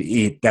stopping to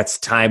eat. That's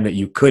time that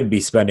you could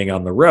be spending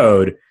on the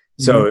road.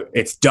 So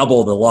it's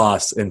double the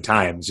loss in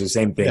time. It's the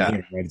same thing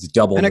here, right? It's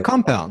double. And it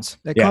compounds.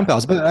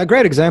 Compounds. But a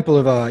great example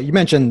of, you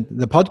mentioned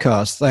the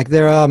podcast, like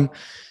there are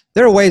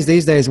ways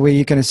these days where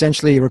you can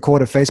essentially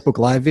record a Facebook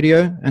Live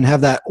video and have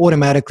that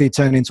automatically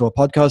turn into a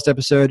podcast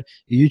episode,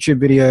 a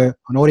YouTube video,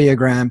 an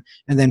audiogram,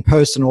 and then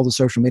post on all the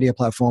social media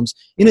platforms,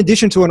 in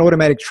addition to an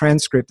automatic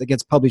transcript that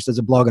gets published as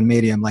a blog on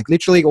Medium. Like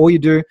literally all you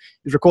do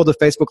is record the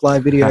Facebook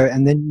Live video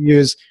and then you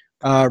use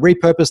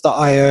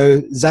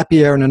Repurpose.io,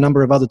 Zapier, and a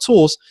number of other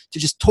tools to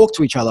just talk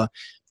to each other.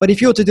 But if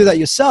you were to do that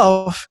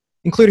yourself,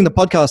 including the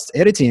podcast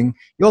editing,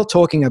 you're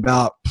talking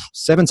about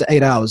 7 to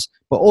 8 hours.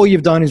 But all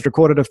you've done is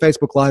recorded a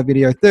Facebook Live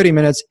video, 30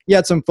 minutes. You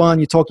had some fun.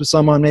 You talked to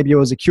someone. Maybe it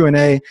was a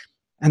Q&A.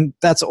 And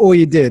that's all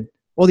you did.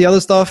 All the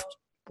other stuff,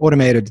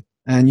 automated.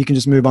 And you can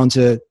just move on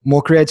to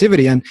more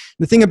creativity. And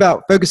the thing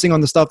about focusing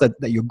on the stuff that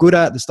you're good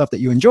at, the stuff that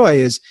you enjoy,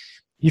 is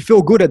you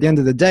feel good at the end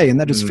of the day. And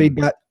that just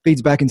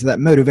feeds back into that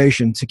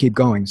motivation to keep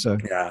going. So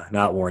yeah,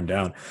 not worn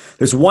down.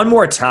 There's one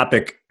more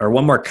topic or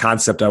one more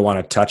concept I want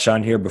to touch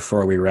on here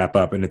before we wrap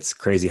up. And it's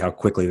crazy how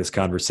quickly this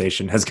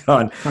conversation has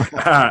gone.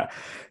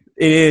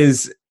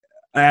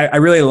 I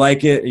really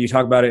like it. You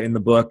talk about it in the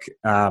book.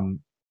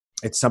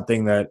 It's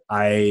something that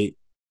I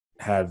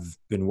have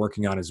been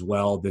working on as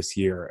well this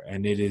year.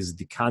 And it is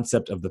the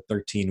concept of the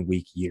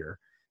 13-week year.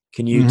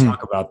 Can you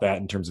talk about that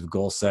in terms of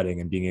goal setting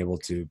and being able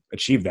to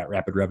achieve that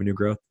rapid revenue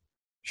growth?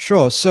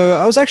 Sure. So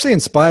I was actually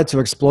inspired to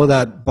explore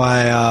that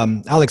by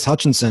Alex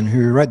Hutchinson,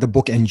 who wrote the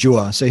book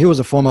Endure. So he was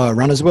a former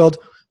Runner's World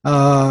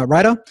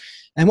writer.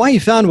 And what he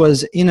found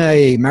was in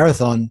a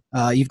marathon,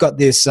 you've got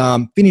this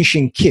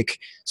finishing kick.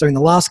 So in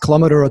the last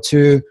kilometer or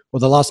two, or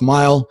the last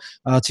mile,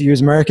 to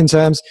use American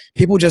terms,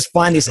 people just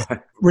find this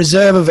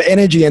reserve of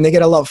energy and they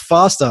get a lot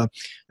faster.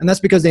 And that's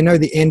because they know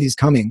the end is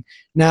coming.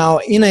 Now,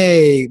 in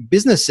a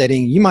business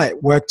setting, you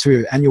might work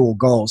to annual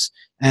goals.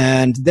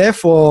 And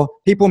therefore,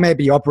 people may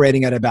be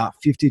operating at about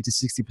 50 to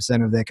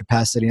 60% of their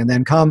capacity. And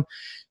then come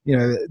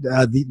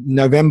the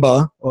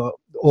November or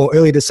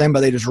early December,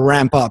 they just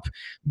ramp up.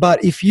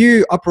 But if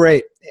you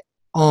operate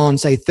on,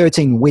 say,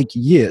 13-week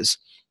years,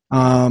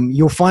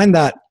 you'll find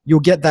that you'll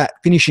get that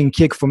finishing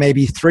kick for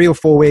maybe 3 or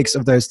 4 weeks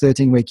of those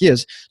 13-week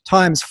years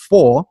times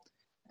 4.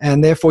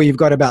 And therefore, you've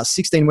got about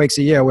 16 weeks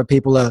a year where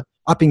people are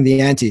upping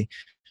the ante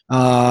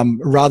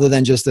rather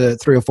than just the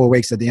 3 or 4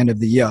 weeks at the end of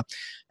the year.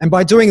 And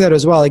by doing that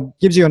as well, it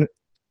gives you an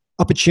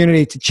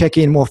opportunity to check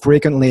in more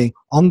frequently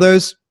on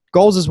those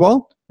goals as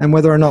well, and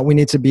whether or not we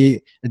need to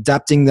be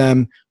adapting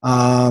them,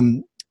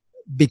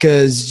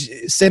 because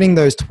setting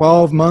those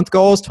 12-month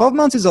goals, 12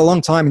 months is a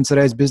long time in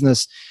today's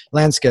business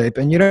landscape,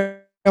 and you don't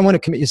want to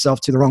commit yourself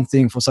to the wrong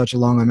thing for such a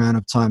long amount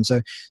of time.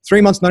 So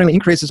 3 months not only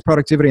increases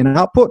productivity and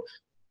output,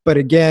 but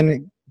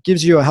again,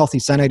 gives you a healthy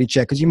sanity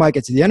check, because you might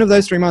get to the end of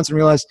those 3 months and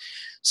realize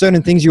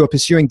certain things you were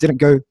pursuing didn't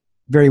go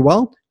very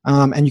well.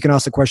 And you can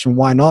ask the question,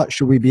 why not?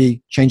 Should we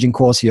be changing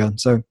course here?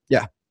 So,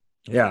 yeah.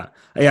 Yeah.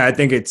 I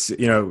think it's,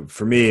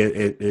 for me,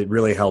 it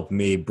really helped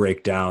me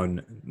break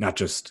down not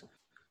just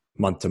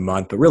month to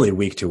month, but really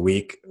week to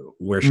week.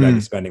 Where should I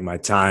be spending my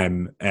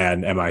time?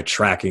 And am I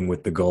tracking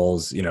with the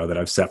goals, that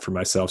I've set for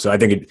myself? So I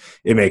think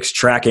it makes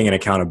tracking and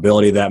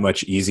accountability that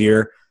much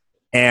easier.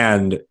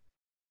 And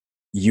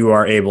you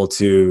are able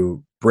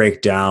to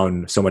break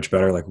down so much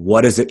better, like,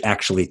 what does it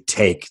actually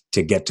take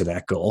to get to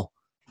that goal?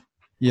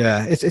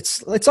 Yeah,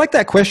 it's like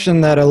that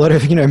question that a lot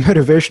of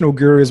motivational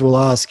gurus will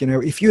ask.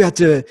 If you had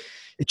to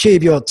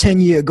achieve your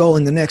 10-year goal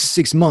in the next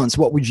 6 months,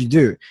 what would you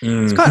do?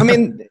 It's kind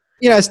of,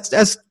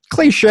 as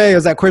cliche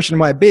as that question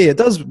might be, it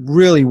does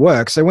really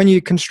work. So when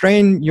you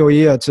constrain your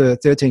year to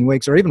 13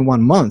 weeks or even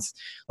 1 month,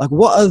 like,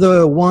 what are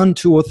the 1,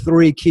 2, or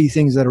 3 key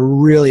things that are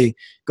really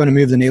going to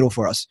move the needle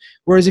for us?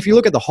 Whereas if you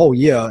look at the whole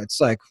year, it's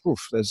like,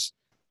 there's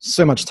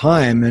so much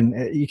time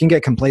and you can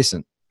get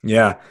complacent.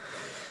 Yeah.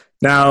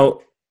 Now,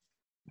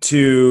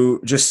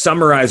 to just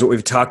summarize what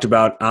we've talked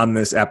about on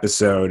this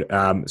episode,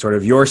 sort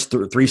of your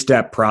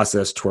 3-step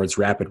process towards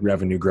rapid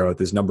revenue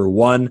growth is: number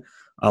 1,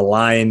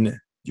 align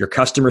your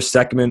customer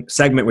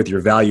segment with your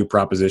value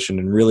proposition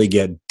and really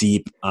get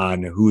deep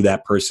on who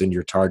that person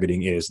you're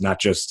targeting is. Not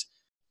just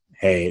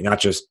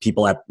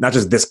people not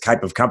just this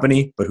type of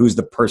company, but who's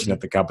the person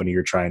at the company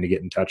you're trying to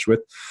get in touch with.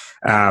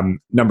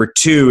 Number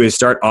 2 is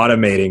start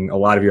automating a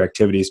lot of your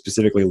activities,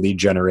 specifically lead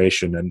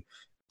generation, and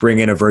bring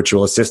in a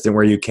virtual assistant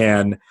where you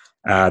can.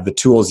 The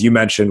tools you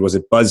mentioned, was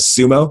it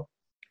BuzzSumo?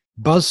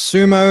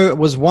 BuzzSumo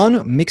was one.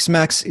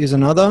 Mixmax is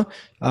another.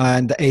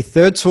 And a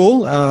third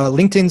tool,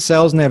 LinkedIn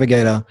Sales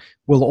Navigator,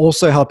 will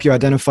also help you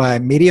identify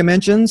media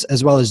mentions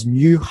as well as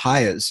new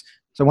hires.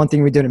 So one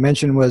thing we didn't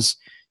mention was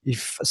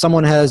if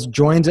someone has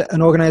joined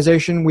an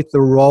organization with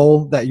the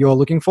role that you're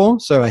looking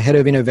for, so a head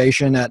of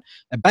innovation at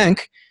a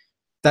bank,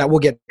 that will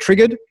get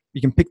triggered.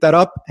 You can pick that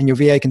up and your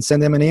VA can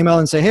send them an email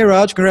and say, "Hey,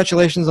 Raj,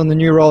 congratulations on the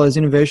new role as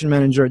innovation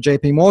manager at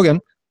JP Morgan,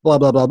 blah,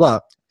 blah, blah, blah,"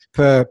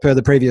 per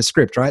the previous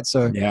script, right?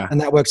 So, yeah. And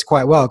that works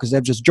quite well because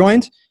they've just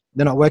joined.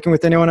 They're not working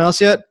with anyone else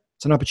yet.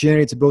 It's an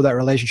opportunity to build that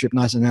relationship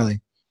nice and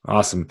early.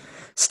 Awesome.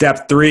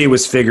 Step 3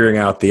 was figuring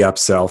out the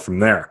upsell from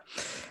there.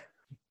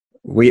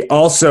 We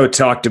also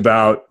talked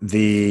about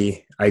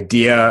the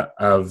idea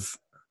of,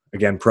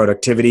 again,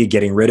 productivity,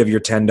 getting rid of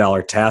your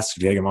 $10 tasks,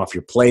 getting them off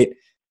your plate,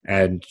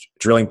 and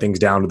drilling things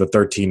down to the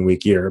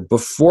 13-week year.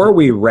 Before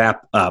we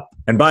wrap up,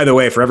 and by the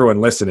way, for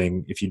everyone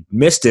listening, if you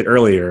missed it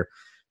earlier,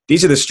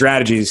 these are the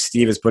strategies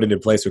Steve has put into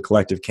place with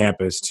Collective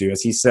Campus to,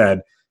 as he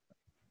said,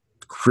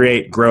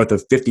 create growth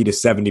of 50 to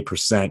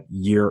 70%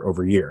 year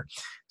over year.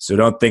 So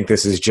don't think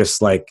this is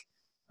just like,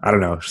 I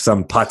don't know,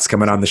 some putz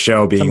coming on the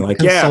show being some like,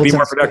 yeah, be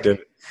more productive.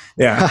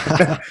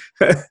 Yeah.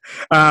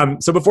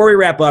 So before we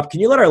wrap up,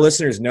 can you let our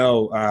listeners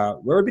know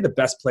where would be the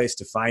best place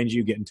to find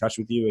you, get in touch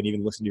with you, and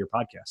even listen to your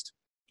podcast?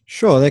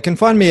 Sure. They can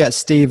find me at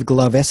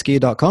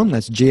steveglaveski.com.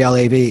 That's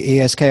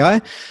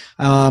GLAVESKI.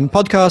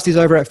 Podcast is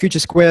over at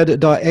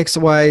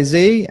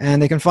futuresquared.xyz,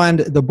 and they can find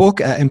the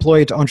book at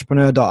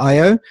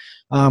employee-to-entrepreneur.io,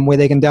 where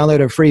they can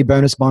download a free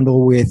bonus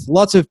bundle with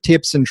lots of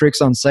tips and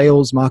tricks on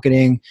sales,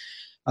 marketing,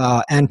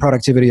 and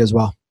productivity as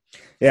well.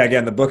 Yeah,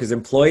 again, the book is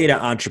Employee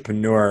to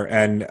Entrepreneur,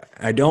 and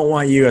I don't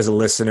want you as a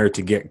listener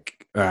to get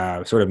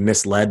sort of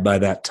misled by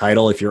that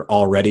title if you're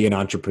already an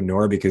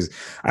entrepreneur, because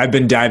I've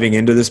been diving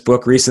into this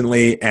book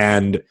recently,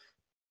 and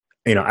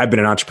I've been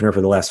an entrepreneur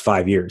for the last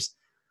 5 years,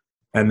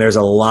 and there's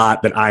a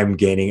lot that I'm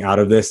gaining out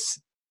of this,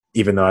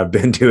 even though I've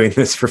been doing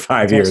this for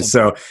 5 years.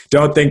 Awesome. So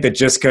don't think that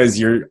just because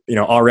you're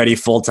already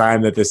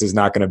full-time that this is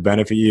not going to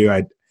benefit you.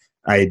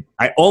 I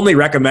only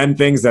recommend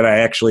things that I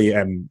actually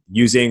am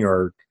using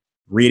or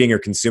reading or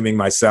consuming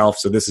myself.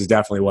 So this is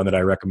definitely one that I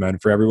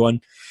recommend for everyone.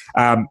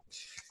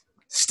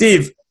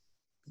 Steve,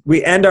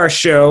 we end our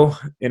show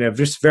in a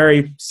just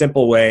very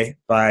simple way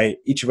by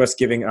each of us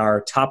giving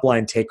our top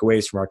line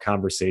takeaways from our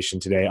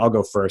conversation today. I'll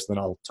go first, then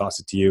I'll toss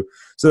it to you.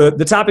 So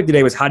the topic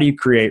today was, how do you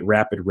create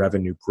rapid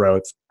revenue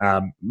growth?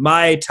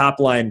 My top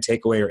line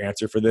takeaway or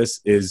answer for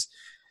this is,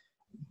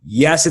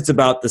 yes, it's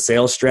about the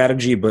sales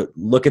strategy, but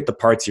look at the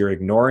parts you're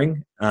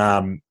ignoring,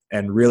 and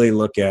really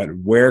look at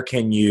where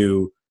can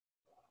you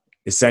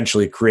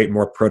essentially create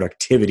more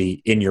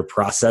productivity in your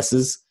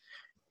processes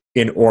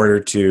in order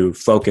to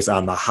focus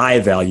on the high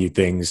value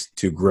things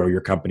to grow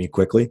your company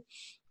quickly.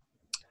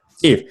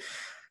 Steve,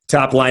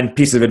 top line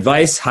piece of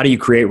advice: how do you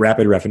create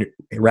rapid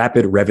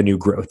revenue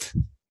growth?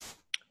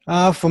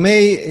 For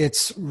me,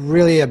 it's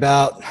really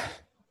about,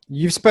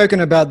 you've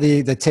spoken about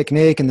the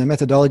technique and the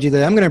methodology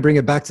there. I'm going to bring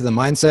it back to the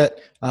mindset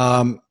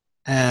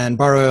and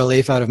borrow a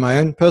leaf out of my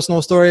own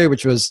personal story,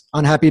 which was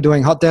unhappy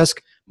doing hot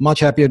desk, much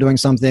happier doing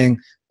something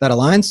that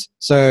aligns.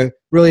 So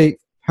really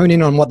hone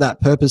in on what that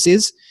purpose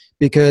is,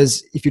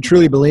 because if you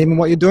truly believe in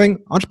what you're doing,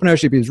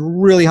 entrepreneurship is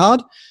really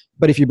hard.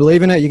 But if you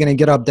believe in it, you're going to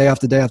get up day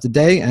after day after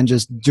day and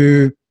just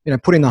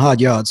put in the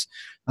hard yards.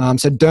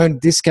 So don't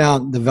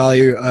discount the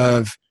value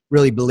of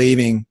really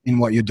believing in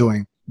what you're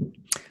doing.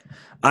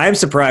 I'm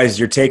surprised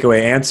your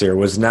takeaway answer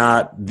was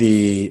not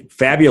the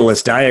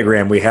fabulous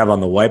diagram we have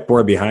on the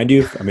whiteboard behind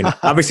you. I mean,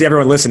 obviously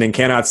everyone listening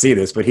cannot see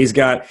this, but he's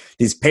got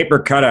these paper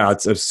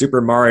cutouts of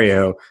Super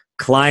Mario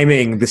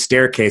climbing the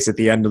staircase at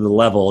the end of the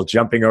level,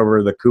 jumping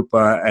over the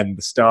Koopa and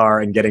the star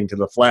and getting to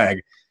the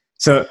flag.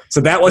 So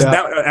that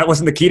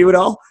wasn't the key to it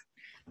all?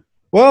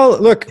 Well,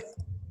 look,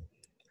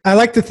 I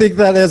like to think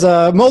that there's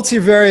a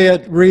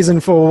multivariate reason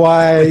for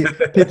why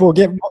people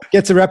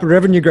get to rapid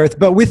revenue growth.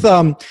 But with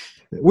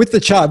the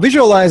chart,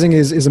 visualizing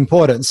is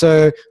important.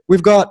 So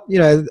we've got,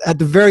 at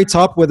the very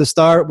top where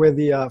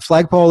the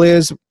flagpole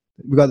is,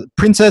 we've got the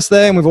princess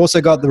there, and we've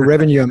also got the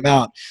revenue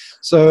amount.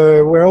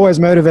 So we're always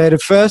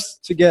motivated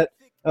first to get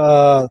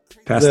past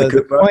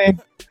the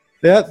coin.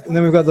 Yeah, and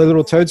then we've got the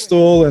little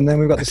toadstool, and then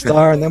we've got the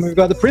star, and then we've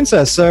got the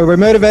princess. So we're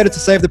motivated to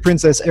save the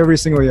princess every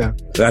single year.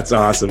 That's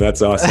awesome.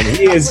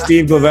 He is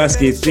Steve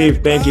Glowacki.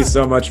 Steve, thank you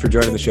so much for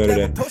joining the show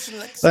today.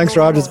 Thanks,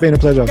 Raj. It's been a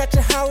pleasure.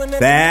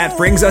 That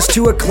brings us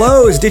to a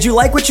close. Did you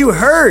like what you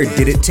heard?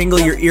 Did it tingle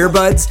your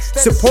earbuds?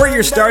 Support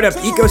your startup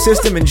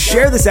ecosystem and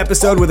share this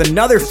episode with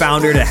another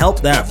founder to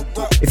help them.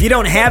 If you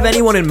don't have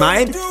anyone in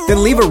mind,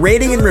 then leave a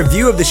rating and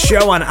review of the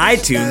show on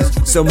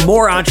iTunes so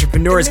more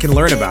entrepreneurs can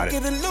learn about it.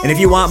 And if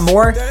you want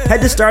more,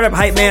 head to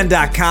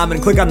startuphypeman.com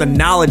and click on the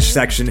knowledge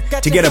section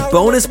to get a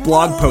bonus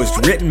blog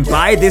post written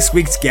by this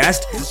week's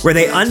guest where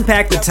they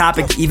unpack the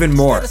topic even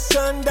more.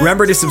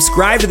 Remember to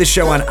subscribe to the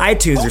show on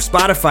iTunes or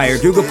Spotify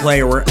or Google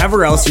Play or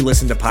wherever else you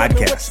listen to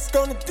podcasts.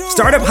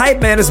 Startup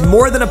Hype Man is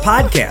more than a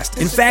podcast.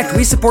 In fact,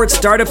 we support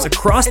startups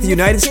across the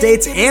United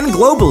States and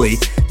globally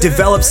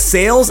develop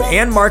sales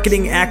and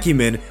marketing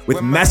acumen with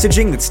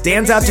messaging that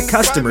stands out to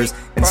customers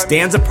and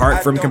stands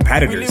apart from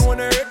competitors.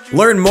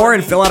 Learn more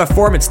and fill out a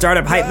form at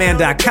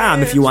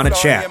startuphypeman.com if you want to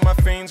chat.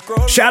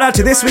 Shout out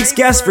to this week's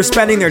guests for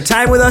spending their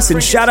time with us,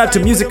 and shout out to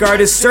music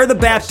artist Sir the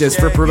Baptist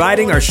for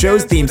providing our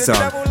show's theme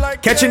song.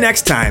 Catch you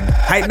next time.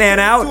 Hype Man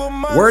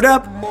out. Word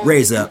up.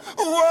 Raise up.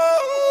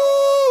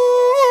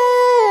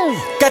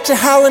 Got you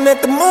howling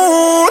at the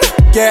moon.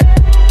 Yeah.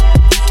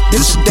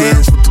 This a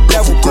dance with the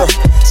devil, bro.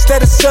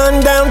 Instead of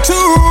sundown too.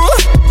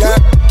 Yeah.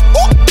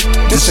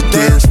 This a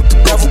dance with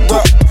the devil,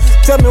 bro.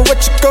 Tell me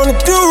what you gonna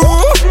do.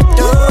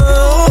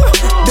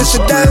 This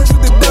a dance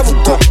with the devil,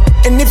 bro.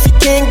 And if you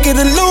can't get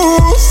it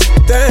loose,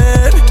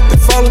 then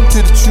fall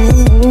into the truth.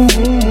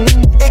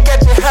 It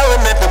got you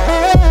howling at the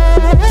moon.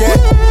 Yeah.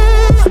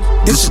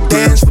 This a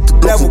dance with the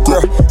devil, bro.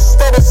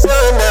 Instead of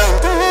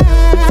sundown.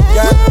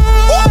 Yeah.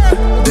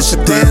 This a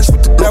dance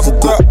with the devil,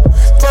 bro.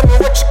 Tell me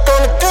what you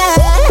gonna do.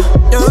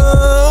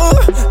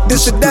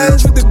 This a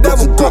dance with the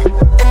devil, bro.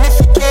 And if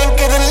you can't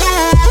get it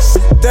loose,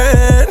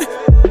 then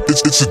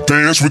it's a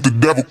dance with the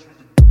devil.